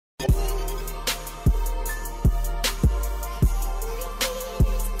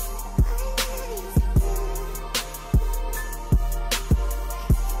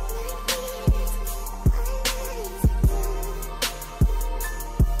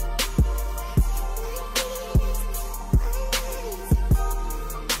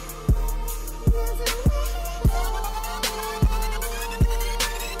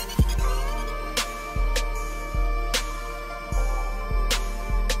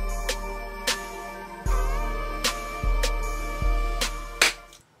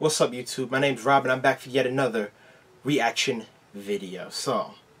What's up, YouTube? My name's Rob and I'm back for yet another reaction video.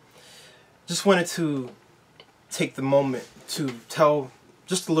 So, just wanted to take the moment to tell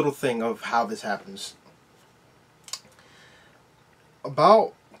just a little thing of how this happens.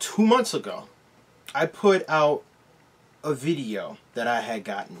 About 2 months ago, I put out a video that I had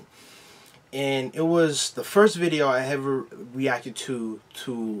gotten. And it was the first video I ever reacted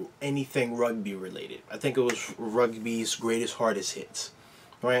to anything rugby related. I think it was rugby's greatest, hardest hits.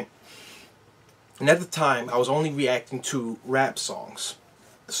 Right? And at the time, I was only reacting to rap songs.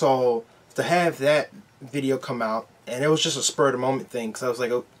 So, to have that video come out, and it was just a spur of the moment thing, because I was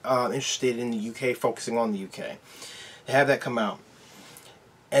like interested in the UK, focusing on the UK. To have that come out,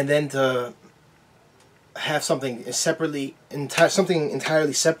 and then to have something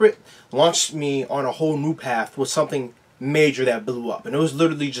entirely separate, launched me on a whole new path with something major that blew up. And it was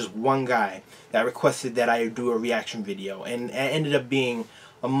literally just one guy that requested that I do a reaction video, and it ended up being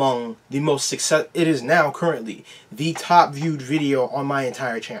among the most success. It is now currently the top viewed video on my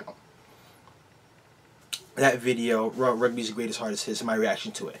entire channel. That video, Rugby's Greatest Hardest Hits, my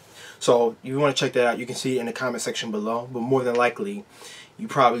reaction to it. So if you want to check that out, you can see it in the comment section below. But more than likely, you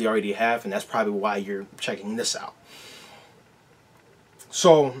probably already have, and that's probably why you're checking this out.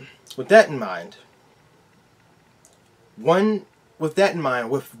 So with that in mind, with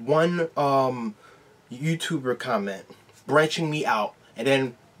one YouTuber comment branching me out and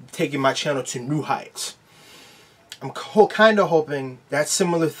then taking my channel to new heights, I'm kind of hoping that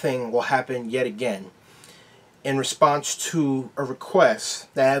similar thing will happen yet again in response to a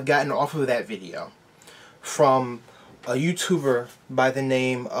request that I've gotten off of that video from a YouTuber by the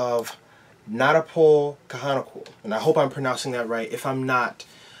name of Natapol Kahanakul. And I hope I'm pronouncing that right. If I'm not,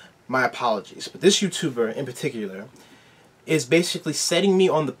 my apologies. But this YouTuber in particular is basically setting me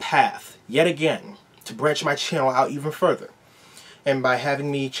on the path yet again to branch my channel out even further. And by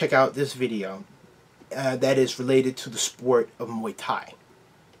having me check out this video that is related to the sport of Muay Thai.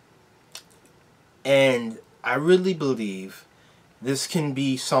 And I really believe this can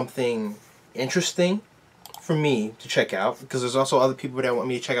be something interesting for me to check out, because there's also other people that want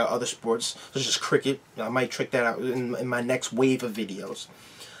me to check out other sports, such as cricket. I might check that out in my next wave of videos.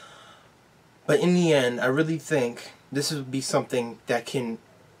 But in the end, I really think this would be something that can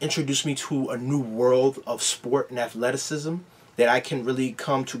introduce me to a new world of sport and athleticism that I can really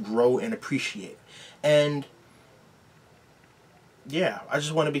come to grow and appreciate. And yeah, I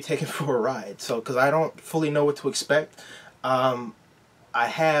just want to be taken for a ride. So, because I don't fully know what to expect, I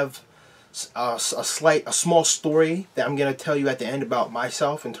have a small story that I'm going to tell you at the end about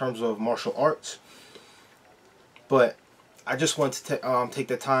myself in terms of martial arts. But I just want to take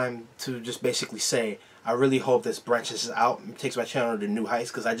the time to just basically say, I really hope this branches out and takes my channel to new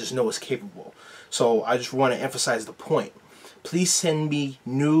heights, because I just know it's capable. So I just want to emphasize the point. Please send me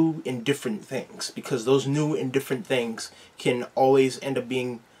new and different things, because those new and different things can always end up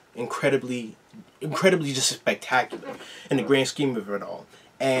being incredibly just spectacular in the grand scheme of it all.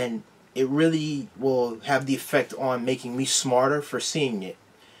 And it really will have the effect on making me smarter for seeing it,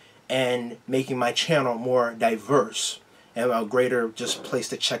 and making my channel more diverse and a greater just place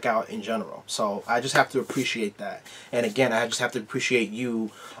to check out in general. So I just have to appreciate that. And again, I just have to appreciate you,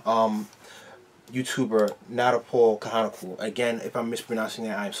 YouTuber Natapol Kahanakul. Again, if I'm mispronouncing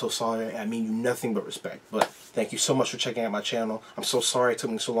that, I'm so sorry. I mean you nothing but respect. But thank you so much for checking out my channel. I'm so sorry it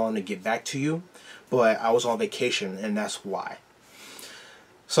took me so long to get back to you, but I was on vacation, and that's why.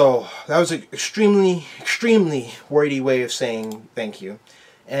 So that was an extremely wordy way of saying thank you,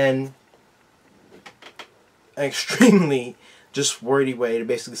 and an extremely just wordy way to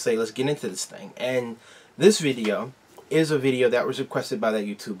basically say let's get into this thing. And this video is a video that was requested by that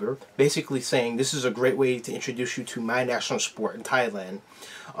YouTuber, basically saying this is a great way to introduce you to my national sport in Thailand,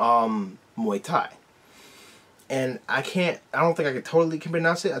 Muay Thai. And I don't think I can totally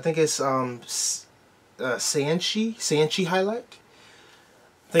pronounce it. I think it's Saenchai highlight.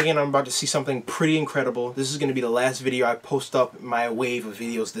 Thinking I'm about to see something pretty incredible. This is going to be the last video I post up my wave of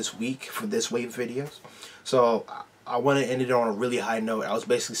videos this week for this wave of videos. So I want to end it on a really high note. I was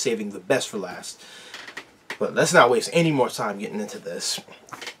basically saving the best for last. But let's not waste any more time getting into this.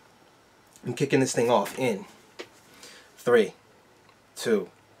 I'm kicking this thing off in 3, 2,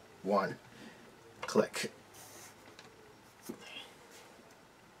 1, click.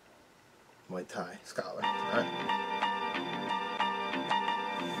 Muay Thai scholar. Alright.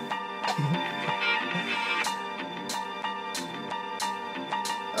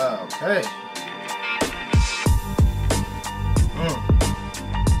 Okay.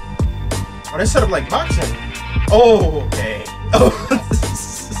 Oh, they set up like boxing. Oh, okay. Oh.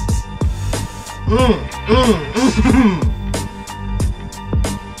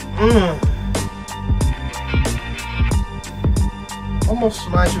 Mm. Almost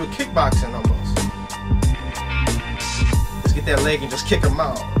reminds you of kickboxing almost. Just get that leg and just kick him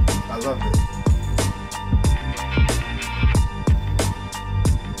out. I love it.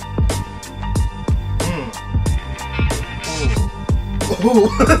 Ooh.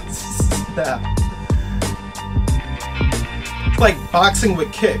 Snap. It's like boxing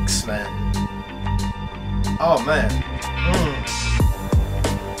with kicks, man. Oh man.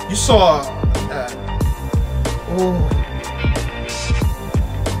 You saw that. Ooh.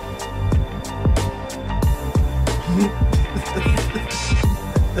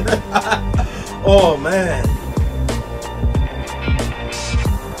 Oh man.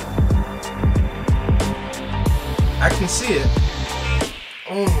 I can see it.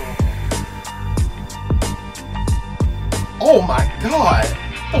 Oh my god.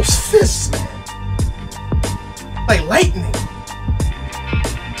 Those fists, man. Like lightning.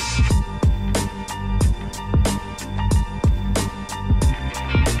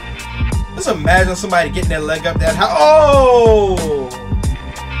 Just imagine somebody getting their leg up that high. Oh!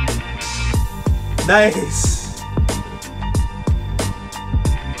 Nice.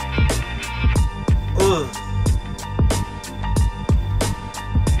 Ugh.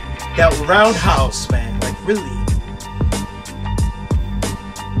 That roundhouse, man. Like, really.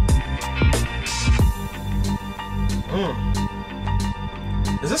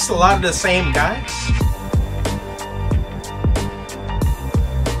 Is this a lot of the same guy?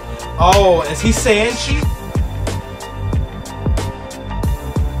 Oh, is he Saenchai?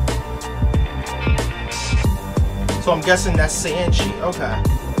 So I'm guessing that's Saenchai. Okay.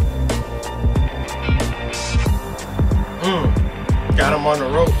 Got him on the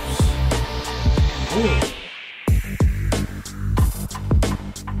ropes.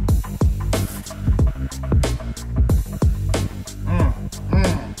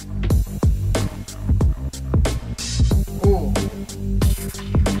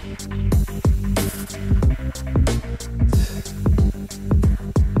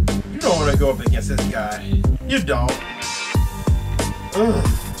 Go up against this guy. You don't.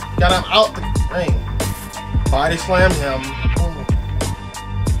 Got him out the ring. Body slam him.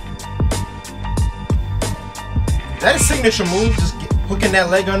 Is that his signature move? Just hooking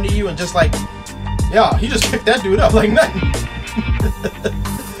that leg under you and just like, yeah, he just picked that dude up like nothing.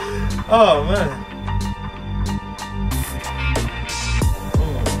 Oh man.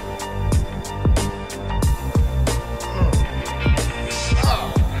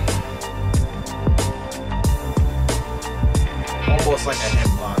 Almost like a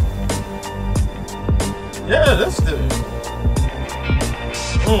headlock. Yeah, this dude.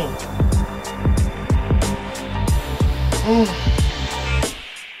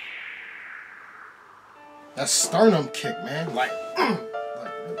 That sternum kick, man. Like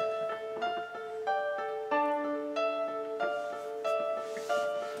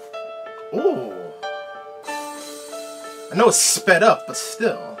ooh. I know it's sped up, but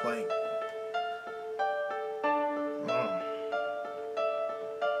still, like.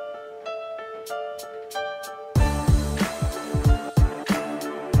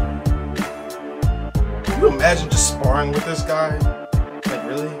 Can you imagine just sparring with this guy? Like,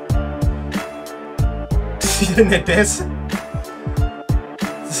 really? You in there dancing?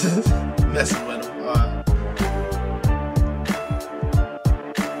 Messing with him.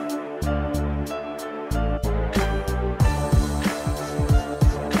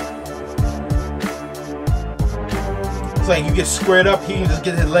 It's like you get squared up, he can just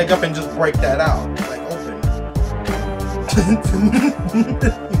get his leg up and just break that out. Like, open.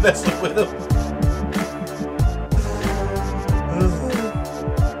 Messing with him.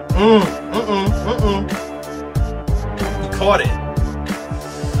 He caught it.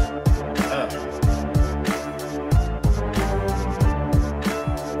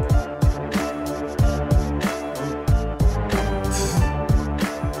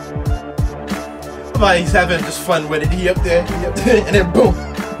 He's having just fun with it. He up there, and then boom.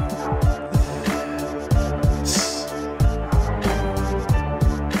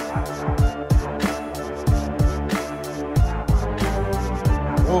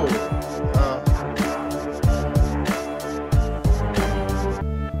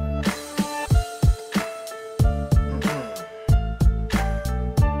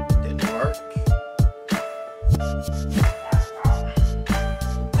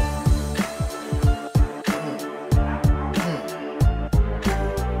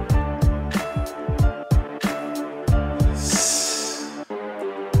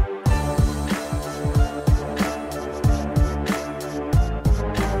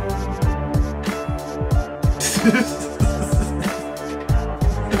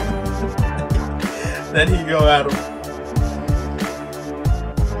 Then he go at him.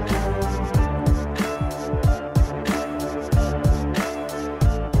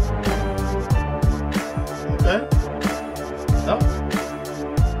 Okay. No.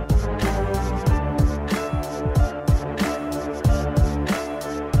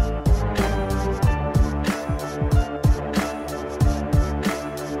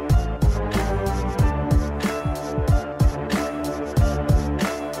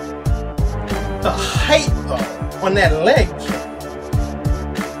 The height though on that leg kick.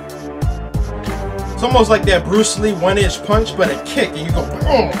 It's almost like that Bruce Lee one-inch punch, but a kick, and you go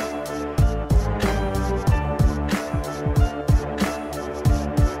boom.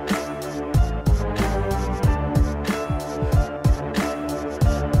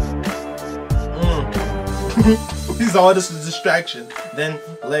 He's all this is distraction. Then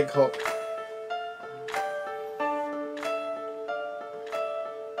leg hook.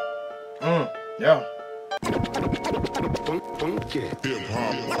 Yeah.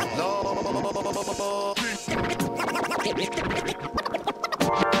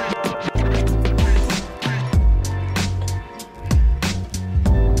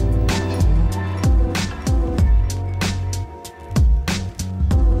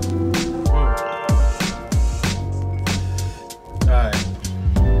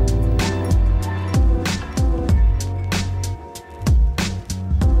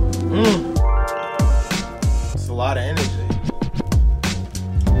 It's a lot of energy.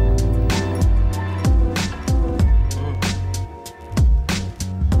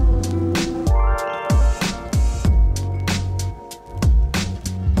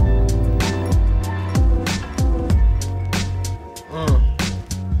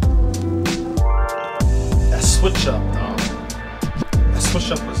 That switch up, dog. That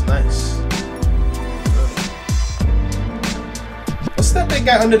switch up was nice. What's that they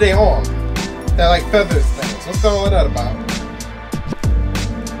got under their arm? That like feathers things. What's all that about?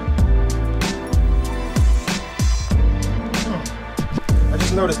 I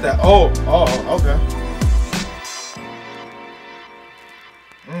just noticed that. Oh, okay.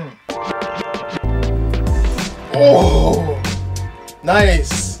 Oh,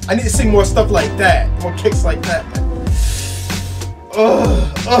 nice. I need to see more stuff like that. More kicks like that, man. Oh.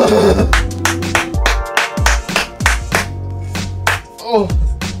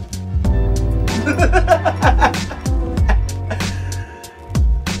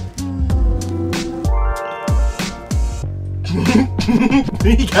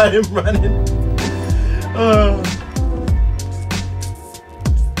 He got him running.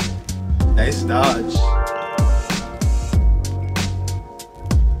 Nice dodge.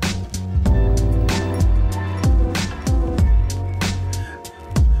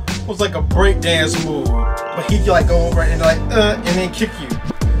 It was like a breakdance move, but he like go over and like and then kick you.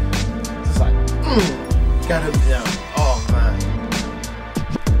 Just like got him down. Oh man.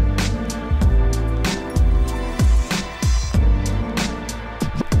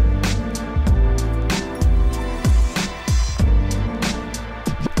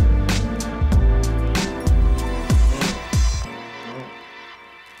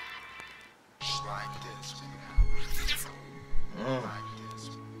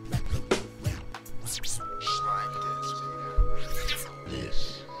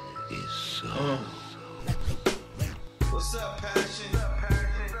 What's up, Passion?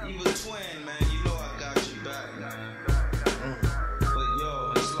 You a twin, man. You know I got you back. But yo,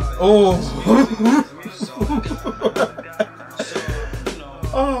 it's like oh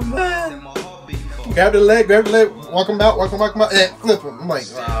man. Grab the leg, walk him out, and flip him. I'm like,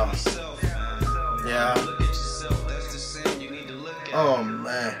 wow. Yeah. Oh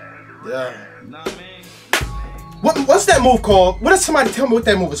man. Yeah. What's that move called? What does somebody tell me what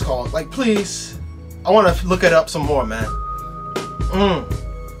that move is called? Like, please. I want to look it up some more, man.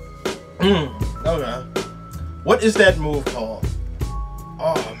 Okay. What is that move called?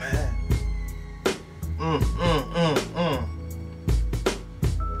 Oh man.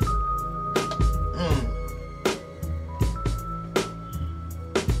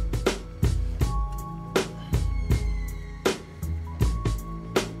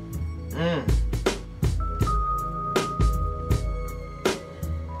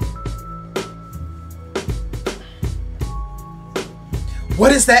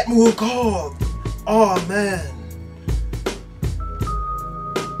 What is that move called? Oh man.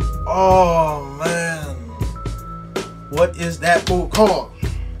 Oh man. What is that move called?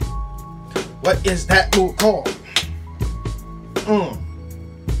 What is that move called?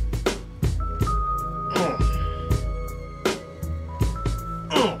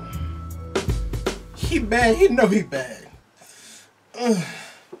 He bad. He know he bad.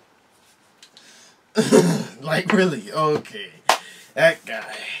 Like, really? Okay. That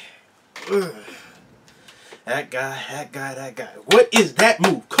guy. Ugh. That guy. What is that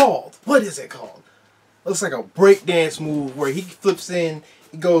move called? What is it called? Looks like a breakdance move where he flips in,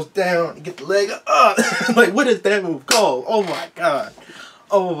 he goes down, he gets the leg up. Like, what is that move called? Oh my god.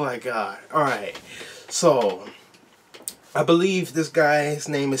 Oh my god. Alright. So, I believe this guy's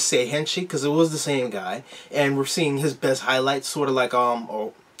name is Saenchai, because it was the same guy. And we're seeing his best highlights, sort of like,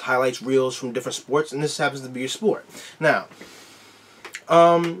 or highlights reels from different sports. And this happens to be your sport. Now,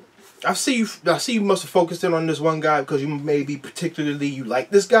 I see you must have focused in on this one guy because you maybe particularly you like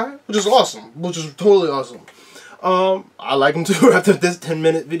this guy, which is awesome, which is totally awesome. I like him too after this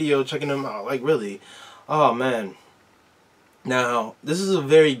 10-minute video checking him out. Like, really. Oh man. Now, this is a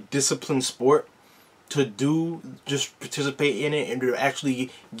very disciplined sport to do, just participate in it and to actually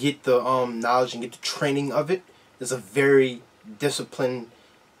get the knowledge and get the training of it. It's a very disciplined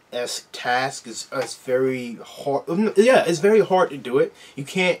task. It's very hard. Yeah, it's very hard to do it. You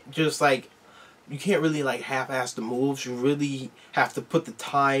can't just you can't really like half-ass the moves. You really have to put the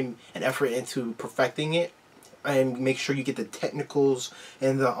time and effort into perfecting it and make sure you get the technicals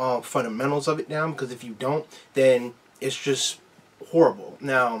and the fundamentals of it down, because if you don't, then it's just horrible.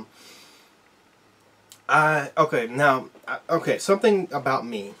 Now, something about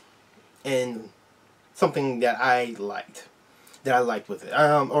me and something that I liked with it,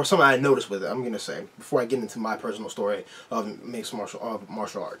 or something I noticed with it, I'm gonna say, before I get into my personal story of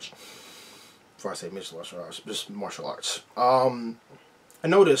martial arts. Before I say mixed martial arts, just martial arts. I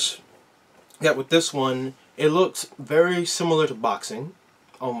noticed that with this one, it looks very similar to boxing,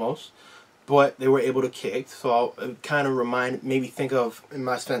 almost, but they were able to kick, so it kind of made me think of, in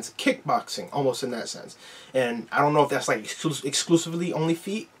my sense, kickboxing, almost in that sense. And I don't know if that's like exclusively only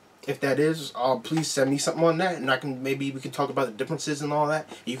feet. If that is, please send me something on that, and maybe we can talk about the differences and all that.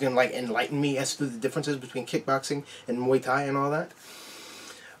 You can like enlighten me as to the differences between kickboxing and Muay Thai and all that.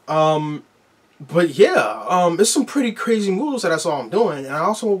 But yeah, it's some pretty crazy moves that I saw him doing, and I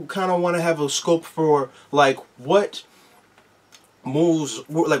also kind of want to have a scope for like what moves,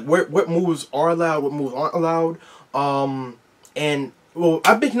 like what moves are allowed, what moves aren't allowed. And well,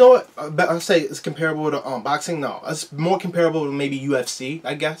 you know what? I'll say it's comparable to boxing. No, it's more comparable to maybe UFC,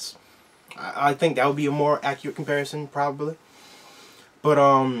 I guess. I think that would be a more accurate comparison, probably. But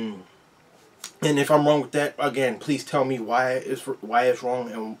and if I'm wrong with that, again, please tell me why it's wrong,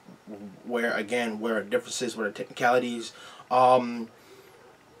 and where are differences, where are technicalities.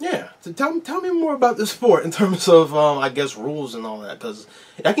 Yeah, so tell me more about this sport in terms of I guess rules and all that, because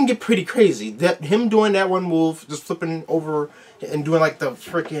that can get pretty crazy. That him doing that one move, just flipping over and doing like the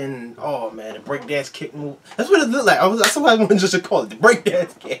freaking, oh man, the breakdance kick move. That's what it looked like. That's what I wanted just to call it, the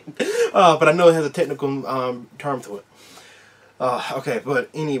breakdance kick. But I know it has a technical term to it. Okay, but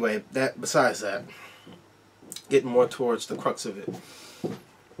anyway, besides that, getting more towards the crux of it.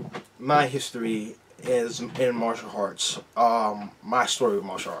 My history is in martial arts. My story with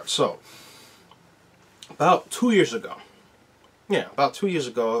martial arts. So, about 2 years ago. Yeah, about 2 years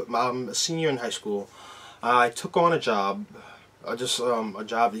ago, I'm a senior in high school. I took on a job, a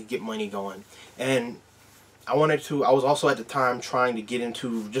job to get money going, and I was also at the time trying to get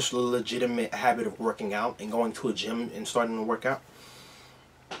into just a legitimate habit of working out and going to a gym and starting to work out.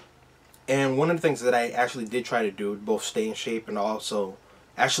 And one of the things that I actually did try to do, both stay in shape and also,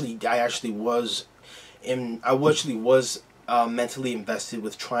 I actually was mentally invested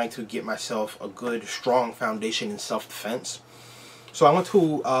with trying to get myself a good, strong foundation in self-defense. So I went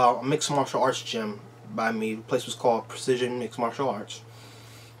to a mixed martial arts gym by me. The place was called Precision Mixed Martial Arts.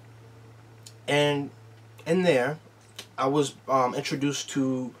 And in there, I was introduced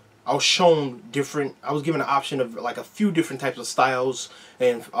to, I was given an option of like a few different types of styles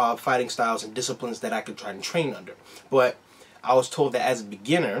and fighting styles and disciplines that I could try and train under. But I was told that as a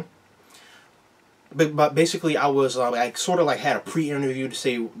beginner, but basically I was I sort of like had a pre-interview to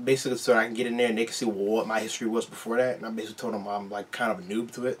say, basically so I can get in there and they can see what my history was before that, and I basically told them I'm like kind of a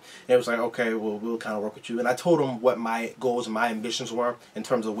noob to it, and it was like, okay, well, we'll kind of work with you, and I told them what my goals and my ambitions were in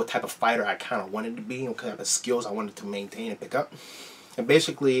terms of what type of fighter I kind of wanted to be and what type of skills I wanted to maintain and pick up. And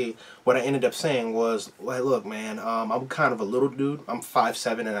basically what I ended up saying was, like, look man, I'm kind of a little dude. I'm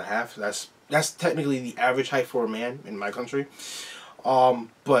 5'7.5". That's technically the average height for a man in my country.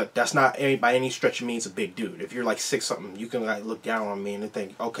 But that's not by any stretch of means a big dude. If you're like 6 something, you can like look down on me and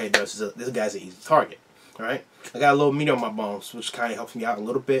think, okay, this guy's an easy target. Alright? I got a little meat on my bones, which kind of helps me out a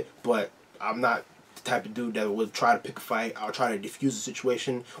little bit, but I'm not the type of dude that would try to pick a fight. I'll try to diffuse the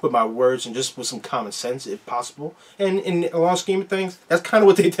situation with my words and just with some common sense if possible. And in the long scheme of things, that's kind of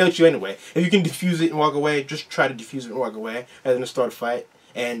what they tell you anyway. If you can diffuse it and walk away, just try to diffuse it and walk away rather than start a fight.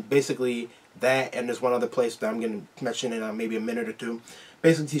 And basically, That, and there's one other place that I'm going to mention in maybe a minute or two.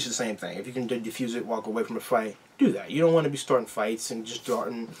 Basically teach the same thing. If you can diffuse it, walk away from a fight, do that. You don't want to be starting fights and just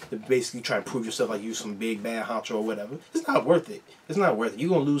starting to basically try and prove yourself like you're some big bad honcho or whatever. It's not worth it. It's not worth it. You're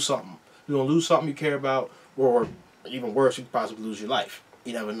going to lose something. You're going to lose something you care about, or even worse, you could possibly lose your life.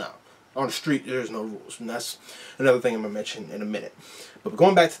 You never know. On the street, there's no rules. And that's another thing I'm going to mention in a minute. But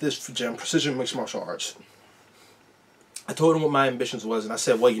going back to this gym, precision mixed martial arts. I told him what my ambitions was, and I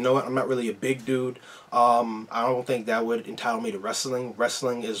said, well, you know what? I'm not really a big dude. I don't think that would entitle me to wrestling.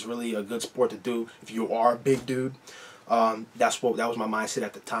 Wrestling is really a good sport to do if you are a big dude. That was my mindset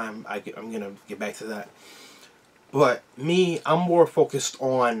at the time. I'm gonna get back to that. But me, I'm more focused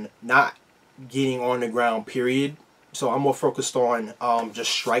on not getting on the ground. Period. So I'm more focused on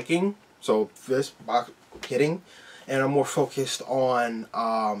just striking. So fist, box, hitting. And I'm more focused on,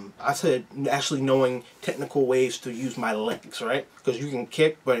 I said, actually knowing technical ways to use my legs, right? Because you can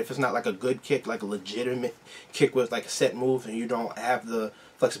kick, but if it's not like a good kick, like a legitimate kick with like a set move, and you don't have the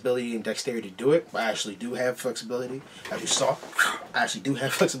flexibility and dexterity to do it, I actually do have flexibility. As you saw, I actually do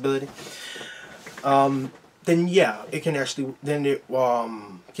have flexibility. Then yeah, it can actually,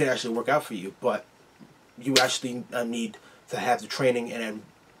 can actually work out for you. But you actually need to have the training and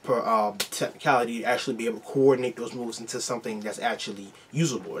technicality to actually be able to coordinate those moves into something that's actually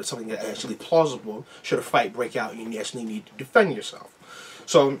usable. It's something that's actually plausible should a fight break out and you actually need to defend yourself.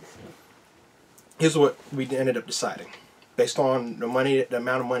 So here's what we ended up deciding. Based on the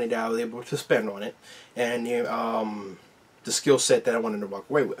amount of money that I was able to spend on it, and the skill set that I wanted to walk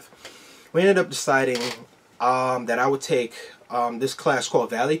away with. We ended up deciding that I would take this class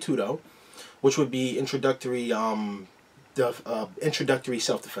called Vale Tudo, which would be introductory introductory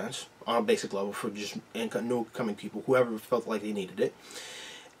self-defense on a basic level for just new coming people, whoever felt like they needed it.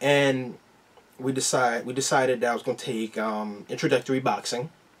 And we decided that I was going to take introductory boxing,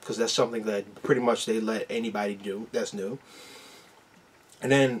 because that's something that pretty much they let anybody do that's new.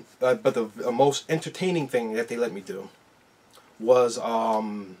 And then, but the most entertaining thing that they let me do was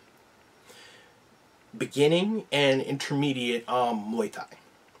beginning and intermediate Muay Thai.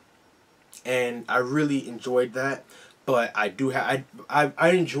 And I really enjoyed that. But I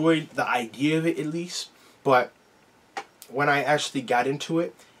enjoyed the idea of it at least. But when I actually got into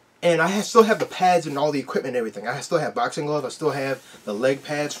it, and I still have the pads and all the equipment and everything. I still have boxing gloves. I still have the leg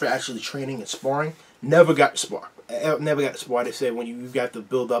pads for actually training and sparring. Never got to spar. Never got to spar. They said when you've got to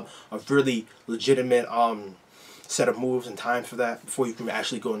build up a really legitimate set of moves and time for that before you can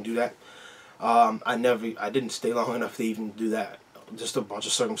actually go and do that. I didn't stay long enough to even do that. Just a bunch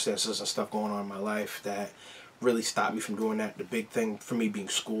of circumstances and stuff going on in my life that really stopped me from doing that. The big thing for me being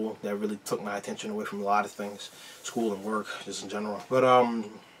school, that really took my attention away from a lot of things, school and work just in general. But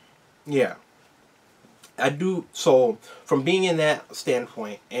yeah, I do. So from being in that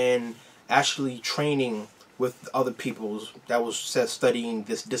standpoint and actually training with other people that was studying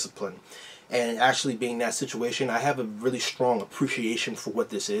this discipline, and actually being in that situation, I have a really strong appreciation for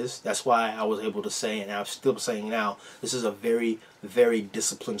what this is. That's why I was able to say, and I'm still saying now, this is a very, very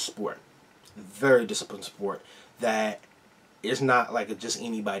disciplined sport. Very disciplined sport that is not like just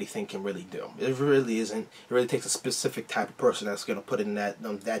anybody thing can really do. It really isn't. It really takes a specific type of person that's going to put in that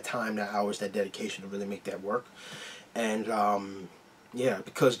time, that hours, that dedication to really make that work. And yeah,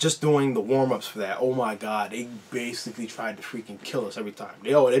 because just doing the warm-ups for that, oh my God, they basically tried to freaking kill us every time.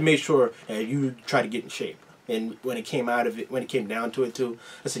 They made sure that you try to get in shape. And when it came down to it too,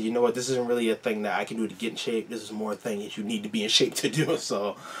 I said, you know what, this isn't really a thing that I can do to get in shape. This is more a thing that you need to be in shape to do.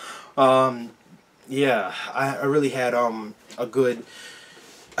 So yeah, I really had a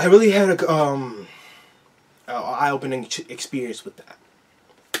eye-opening experience with that.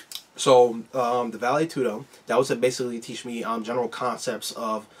 So the Vale Tudo, that was to basically teach me general concepts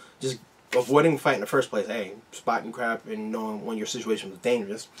of just avoiding fight in the first place. A, spotting crap and knowing when your situation was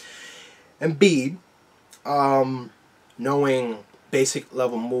dangerous, and B, knowing basic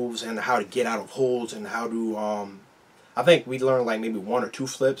level moves and how to get out of holds and how to I think we learned like maybe 1 or 2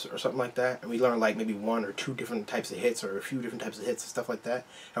 flips or something like that, and we learned like maybe 1 or 2 different types of hits or a few different types of hits and stuff like that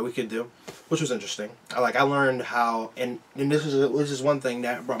how we could do, which was interesting. I learned how, and this is one thing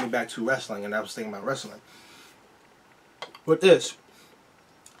that brought me back to wrestling, and I was thinking about wrestling. With this,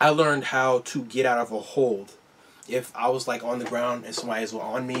 I learned how to get out of a hold. If I was like on the ground and somebody was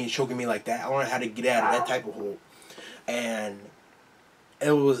on me and choking me like that, I learned how to get out of that type of hold. And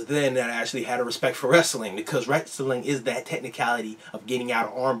it was then that I actually had a respect for wrestling, because wrestling is that technicality of getting out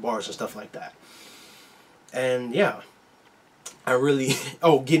of arm bars and stuff like that. And yeah, I really,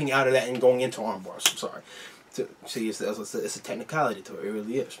 getting out of that and going into arm bars, I'm sorry. See, it's a technicality to it, it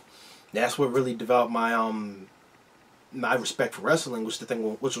really is. That's what really developed my my respect for wrestling was the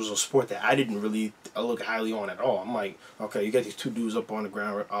thing, which was a sport that I didn't really look highly on at all. I'm like, okay, you got these two dudes up on the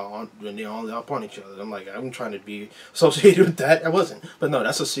ground, and they're all up on each other. I'm like, I'm trying to be associated with that. I wasn't, but no,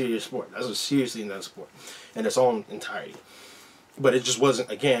 that's a serious sport. That's a seriously another sport, in its own entirety. But it just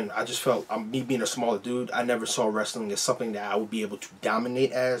wasn't. Again, I just felt, me being a smaller dude, I never saw wrestling as something that I would be able to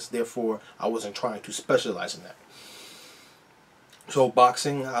dominate as. Therefore, I wasn't trying to specialize in that. So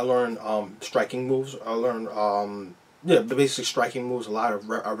boxing, I learned striking moves. I learned basically striking moves. A lot of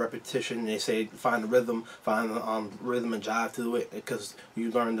repetition. They say find the rhythm, find the rhythm and jive to it, because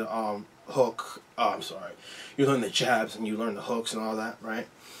you learn the hook. You learn the jabs and you learn the hooks and all that, right?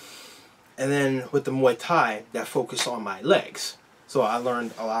 And then with the Muay Thai, that focused on my legs. So I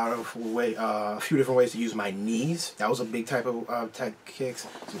learned a few different ways to use my knees. That was a big type of kicks.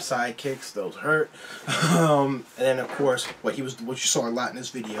 Some side kicks, those hurt. And then of course, what you saw a lot in this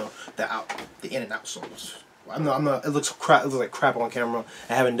video, the in and out solos. I'm not. It looks like crap on camera.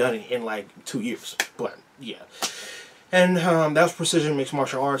 I haven't done it in like 2 years, but yeah. And that was precision mixed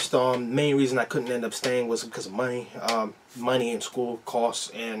martial arts. The main reason I couldn't end up staying was because of money. Money and school costs,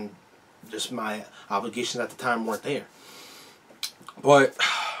 and just my obligations at the time weren't there. But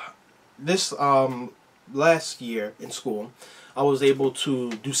this last year in school, I was able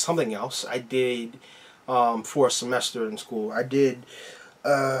to do something else. I did, for a semester in school, I did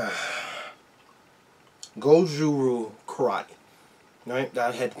Gojuru Karate. Right?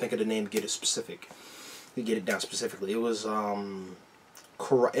 I had to think of the name to get it specific. To get it down specifically. It was,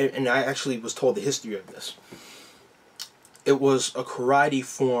 karate, and I actually was told the history of this. It was a karate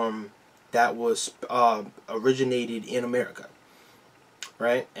form that was originated in America.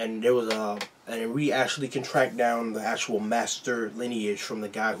 Right, and there was and we actually can track down the actual master lineage from the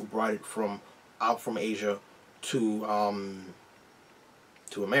guy who brought it out from Asia to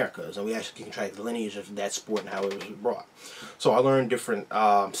America. So we actually can track the lineage of that sport and how it was brought. So I learned different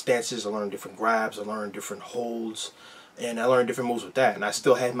stances, I learned different grabs, I learned different holds, and I learned different moves with that. And I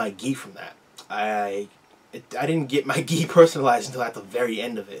still had my gi from that. I didn't get my gi personalized until at the very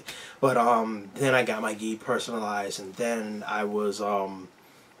end of it, but then I got my gi personalized, and then I was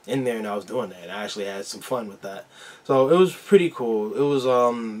in there and I was doing that, and I actually had some fun with that. So it was pretty cool. It was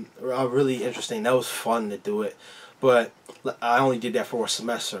really interesting. That was fun to do it, but I only did that for a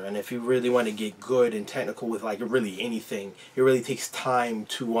semester. And if you really want to get good and technical with like really anything, it really takes time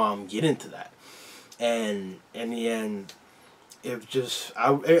to get into that. And in the end,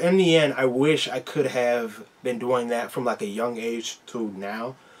 I wish I could have been doing that from like a young age to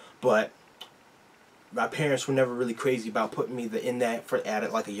now, but my parents were never really crazy about putting me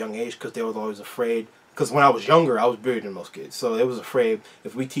at like a young age, because they were always afraid. Because when I was younger, I was bigger than most kids, so they was afraid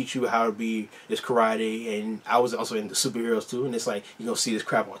if we teach you how to be this karate, and I was also into superheroes too, and it's like, you gonna see this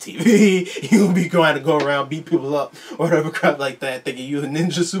crap on TV, you gonna be going to go around beat people up or whatever crap like that, thinking you a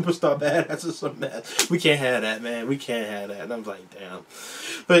ninja superstar badass or something. We can't have that, man. We can't have that. And I'm like, damn.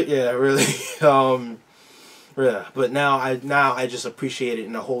 But yeah, really. Yeah, but now I just appreciate it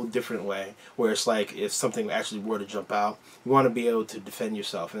in a whole different way, where it's like if something actually were to jump out, you want to be able to defend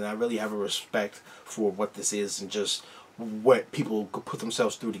yourself, and I really have a respect for what this is and just what people could put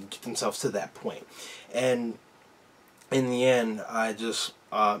themselves through to get themselves to that point. And in the end, I just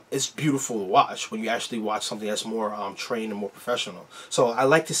it's beautiful to watch when you actually watch something that's more trained and more professional. So I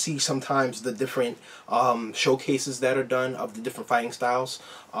like to see sometimes the different showcases that are done of the different fighting styles.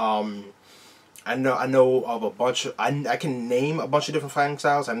 I know of a bunch of, I can name a bunch of different fighting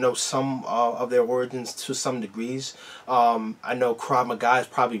styles. I know some of their origins to some degrees. I know Krav Maga is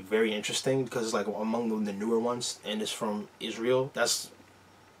probably very interesting because it's like among the newer ones, and it's from Israel.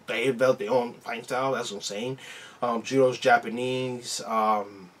 They developed their own fighting style. That's insane. Judo's Japanese.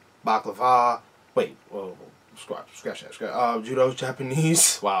 Baklava. Wait, whoa, scratch that. Judo's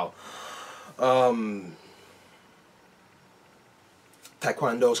Japanese. Wow.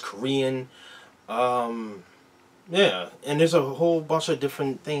 Taekwondo's Korean. Yeah, and there's a whole bunch of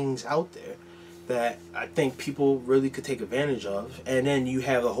different things out there that I think people really could take advantage of. And then you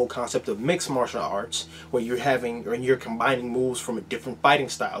have the whole concept of mixed martial arts, where you're combining moves from different fighting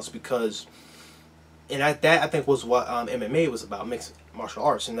styles, because that I think was what MMA was about, mixed martial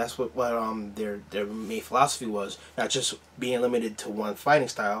arts, and that's what their main philosophy was, not just being limited to one fighting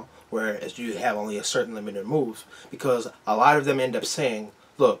style, whereas you have only a certain limited moves, because a lot of them end up saying,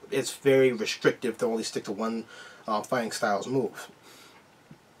 look, it's very restrictive to only stick to one fighting style's move.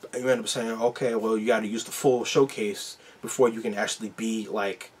 And you end up saying, okay, well, you got to use the full showcase before you can actually be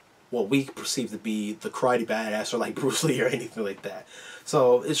like what we perceive to be the karate badass or like Bruce Lee or anything like that.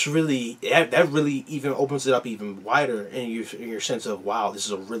 So it's really, that really even opens it up even wider in your sense of, wow, this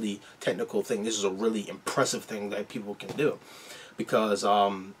is a really technical thing. This is a really impressive thing that people can do. Because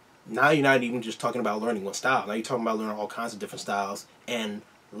now you're not even just talking about learning one style. Now you're talking about learning all kinds of different styles and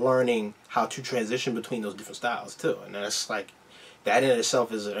learning how to transition between those different styles too. And that's like, that in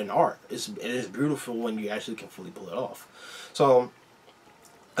itself is an art. It is beautiful when you actually can fully pull it off. So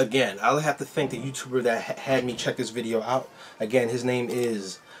again, I'll have to thank the YouTuber that had me check this video out. Again, his name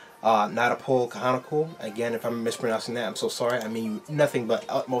is Nadapol Kahanaku. Again, if I'm mispronouncing that, I'm so sorry. I mean nothing but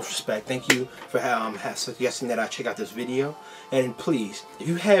utmost respect. Thank you for suggesting that I check out this video. And please, if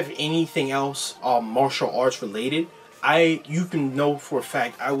you have anything else martial arts related, you can know for a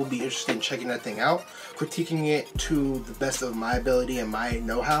fact I will be interested in checking that thing out, critiquing it to the best of my ability and my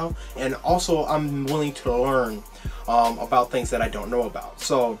know-how, and also I'm willing to learn about things that I don't know about.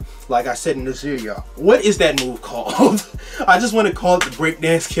 So, like I said in this video, what is that move called? I just want to call it the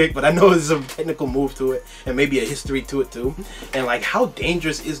breakdance kick, but I know there's a technical move to it, and maybe a history to it too. And like, how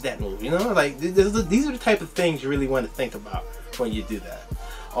dangerous is that move? You know, like these are the type of things you really want to think about when you do that,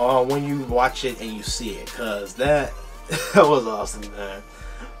 when you watch it and you see it, because that was awesome, man.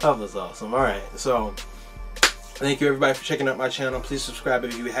 That was awesome. Alright, so thank you everybody for checking out my channel. Please subscribe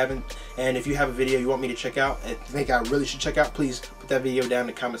if you haven't. And if you have a video you want me to check out and think I really should check out, please put that video down in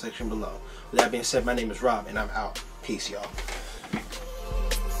the comment section below. With that being said, my name is Rob and I'm out. Peace, y'all.